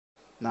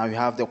Now we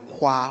have the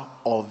choir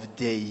of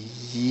the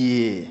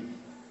year.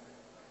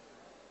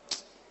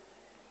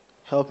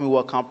 Help me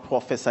welcome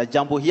Professor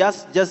Gyampo. He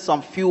has just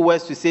some few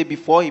words to say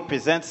before he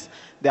presents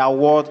the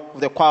award of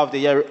the choir of the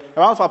year. A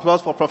round of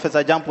applause for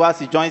Professor Gyampo as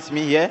he joins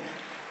me here.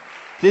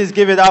 Please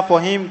give it up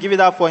for him. Give it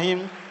up for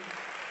him.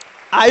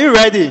 Are you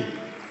ready?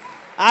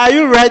 Are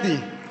you ready?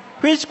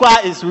 Which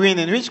choir is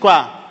winning? Which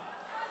choir?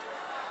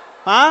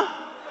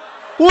 Huh?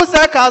 Who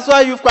said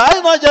Kasua Youth Choir? Are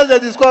you not just the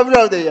discovery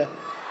of the year?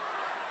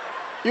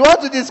 You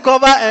want to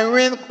discover and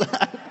win?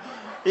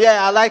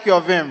 Yeah, I like your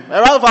vim.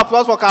 A round of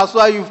applause for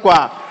Kasua Youth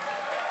Choir.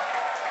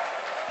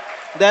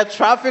 The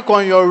traffic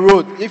on your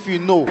road, if you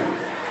know.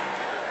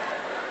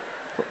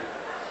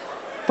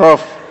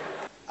 Prof.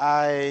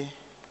 I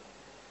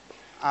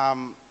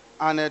am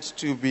honored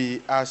to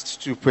be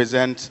asked to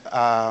present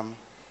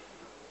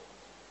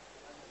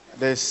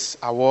this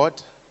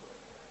award.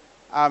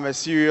 I'm a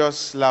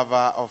serious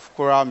lover of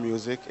choral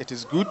music. It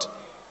is good.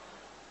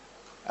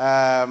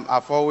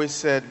 I've always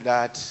said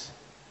that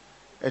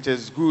it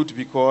is good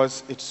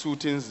because it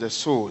soothes the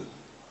soul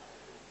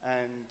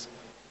and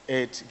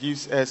it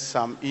gives us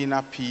some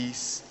inner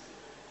peace,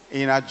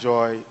 inner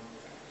joy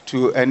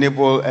to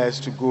enable us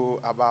to go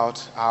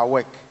about our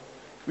work.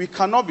 We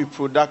cannot be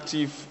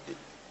productive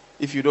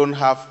if you don't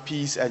have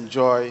peace and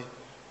joy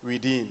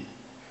within.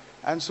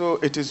 And so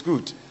it is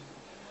good.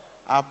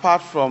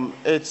 Apart from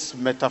its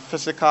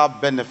metaphysical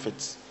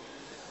benefits,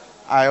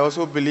 I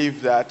also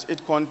believe that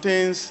it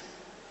contains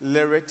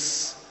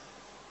lyrics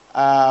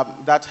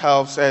that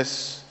helps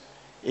us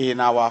in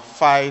our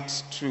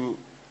fight to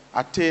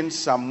attain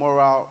some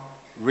moral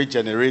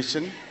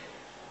regeneration.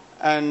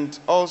 And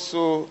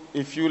also,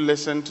 if you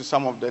listen to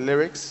some of the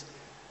lyrics,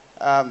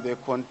 they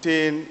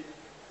contain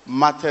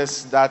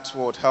matters that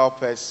would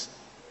help us,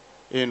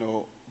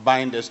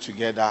 bind us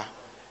together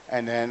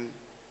and then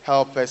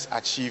help us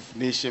achieve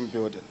nation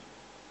building.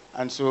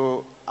 And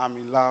so I'm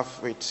in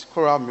love with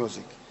choral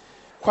music.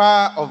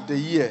 Choir of the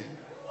year.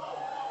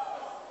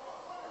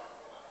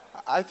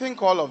 I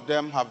think all of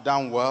them have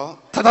done well.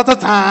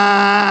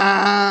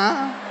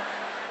 Ta-ta-ta-ta!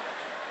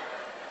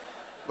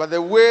 But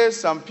the way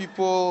some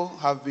people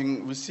have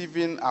been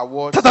receiving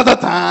awards,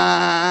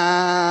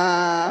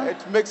 Ta-ta-ta-ta!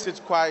 it makes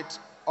it quite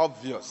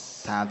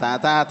obvious.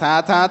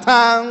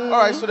 Ta-ta-ta-ta-ta-ta! All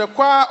right, so the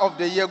choir of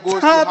the year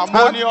goes to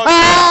Harmonious.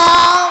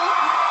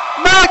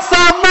 Make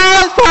some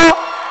noise for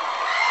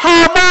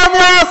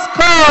Harmonious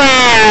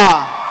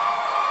Chorale!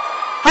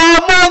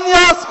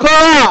 Harmonious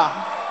Chorale!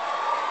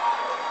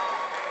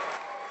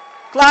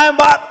 Climb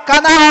up.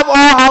 Can I have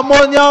all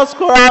Harmonious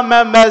Chorale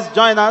members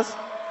join us?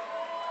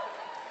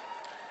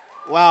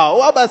 Wow,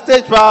 what about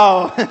stage?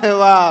 Wow,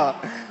 wow,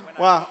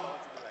 wow.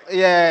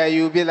 Yeah,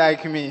 you'll be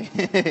like me.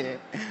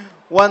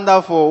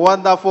 Wonderful,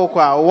 wonderful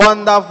choir,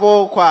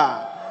 wonderful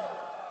choir.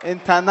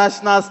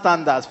 International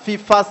standards,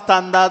 FIFA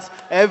standards,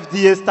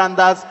 FDA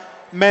standards,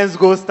 men's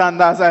goal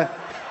standards.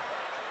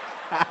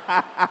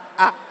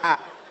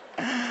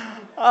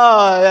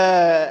 Oh,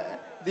 yeah.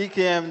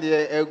 DKM,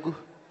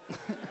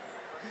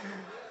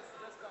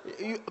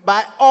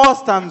 by all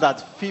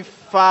standards,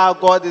 FIFA,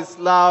 God is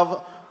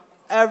love,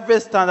 every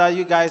standard,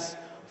 you guys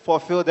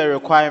fulfill the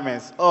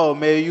requirements. Oh,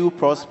 may you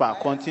prosper,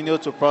 continue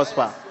to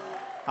prosper.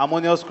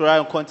 Harmonious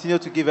Chorale, continue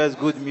to give us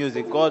good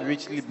music. God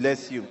richly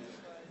bless you.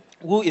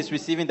 Who is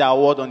receiving the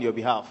award on your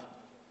behalf?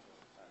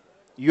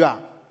 You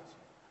are.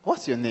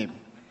 What's your name?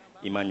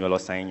 Emmanuel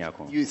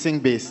Osanyako. You sing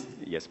bass?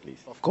 Yes,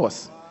 please. Of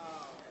course.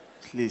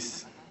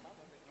 Please.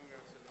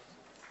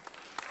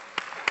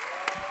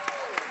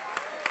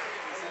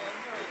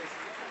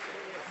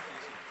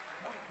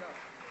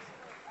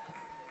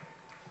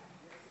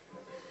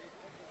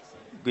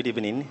 Good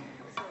evening.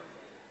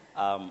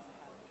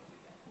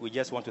 We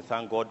just want to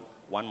thank God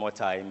one more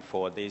time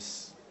for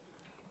this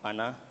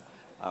honor.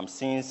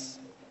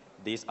 Since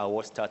this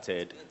award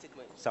started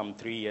some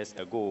 3 years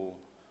ago,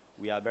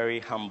 we are very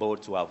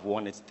humbled to have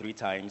won it 3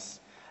 times,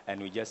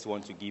 and we just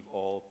want to give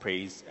all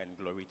praise and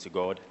glory to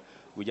God.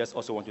 We just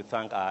also want to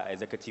thank our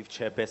executive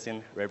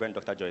chairperson, Reverend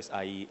Dr. Joyce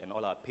Ayi, and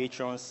all our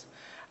patrons.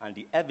 And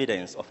the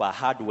evidence of our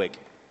hard work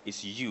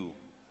is you,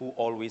 who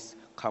always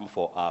come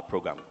for our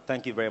program.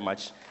 Thank you very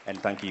much, and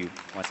thank you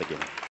once again.